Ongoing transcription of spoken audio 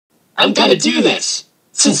I'm gonna do this.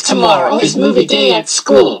 Since tomorrow is movie day at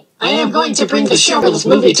school, I am going to bring the Showgirls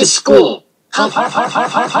movie to school.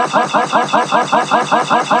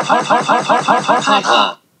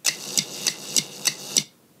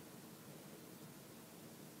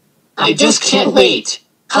 I just can't wait.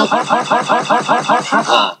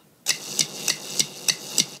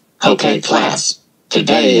 Okay, class.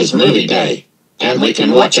 Today is movie day, and we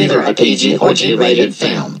can watch either a PG or G-rated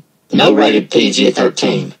film. No rated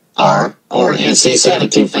PG-13, R, or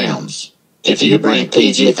NC-17 films. If you bring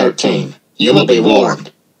PG-13, you will be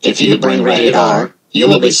warned. If you bring rated R, you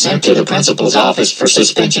will be sent to the principal's office for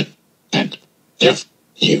suspension. And if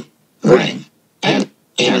you bring an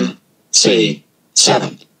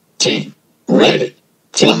NC-17 rated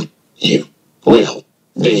film, you will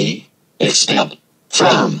be expelled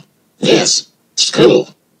from this school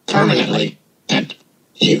permanently, and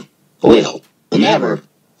you will never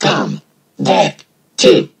come back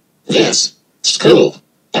to this school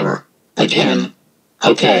ever again.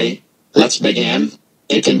 Okay, let's begin.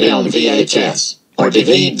 It can be on VHS, or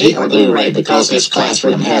DVD, or Blu-ray because this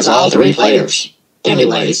classroom has all 3 players.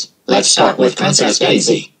 Anyways, let's start with Princess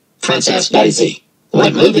Daisy. Princess Daisy,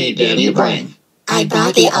 what movie did you bring? I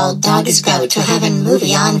brought the Old Dogs Go to Heaven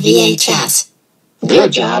movie on VHS.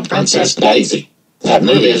 Good job, Princess Daisy. That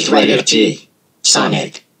movie is rated G.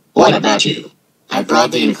 Sonic, what about you? I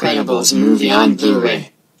brought The Incredibles movie on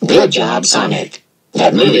Blu-ray. Good job, Sonic.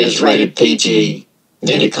 That movie is rated PG.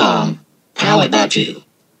 Diddy Kong, how about you?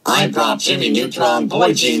 I brought Jimmy Neutron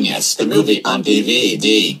Boy Genius, the movie on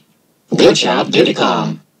DVD. Good job, Diddy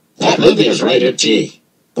Kong. That movie is rated G.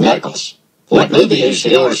 Knuckles, what movie is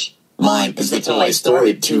yours? Mine is the Toy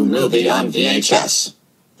Story 2 movie on VHS.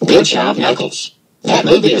 Good job, Knuckles. That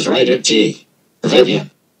movie is rated G. Vivian,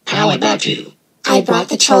 how about you? I brought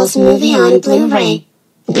the Trolls movie on Blu-ray.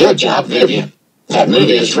 Good job, Vivian. That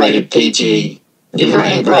movie is rated PG.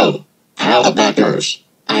 Hey, bro, how about yours?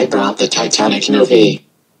 I brought the Titanic movie.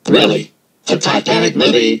 Really? The Titanic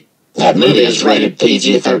movie? That movie is rated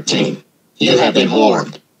PG-13. You have been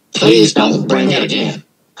warned. Please don't bring it again.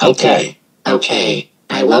 Okay. Okay,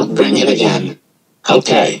 I won't bring it again.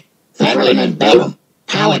 Okay. Marilyn and Bellum,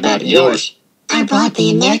 how about yours? I brought the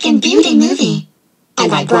American Beauty movie.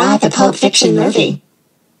 And I brought the Pulp Fiction movie.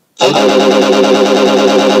 No.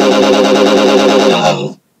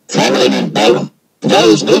 Marilyn and Bellum,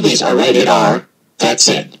 those movies are rated R. That's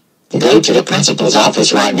it. Go to the principal's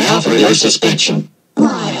office right now for your suspension.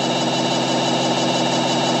 Why?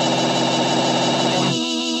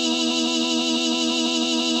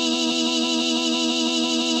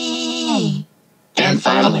 And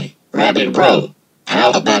finally, Rabbid Bro,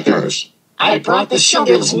 how about yours? I brought the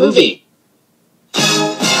Showgirls movie.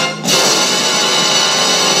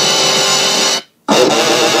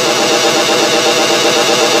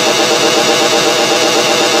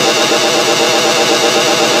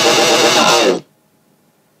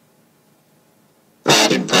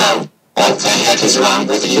 Rabbid Bro, what the heck is wrong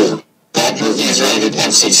with you? That movie is rated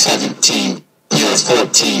NC-17. You're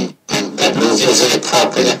 14, and that movie is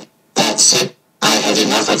inappropriate. That's it. I had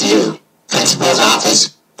enough of you. Principal's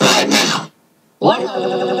office, right now. What?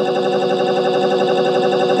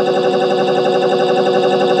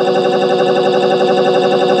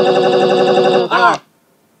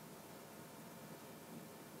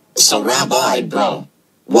 So Rabbi Bro,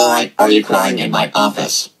 why are you crying in my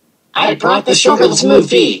office? I brought the Showgirls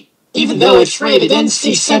movie, even though it's rated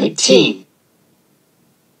NC-17.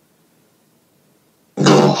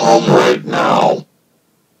 Go home right now.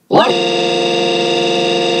 What?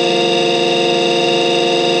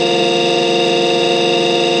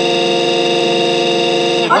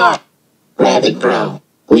 Rabbid Bro,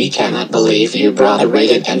 we cannot believe you brought a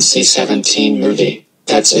rated NC-17 movie.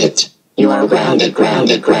 That's it. You are grounded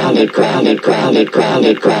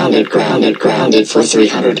for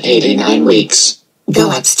 389 weeks.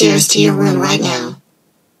 Go upstairs to your room right now.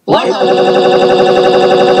 What?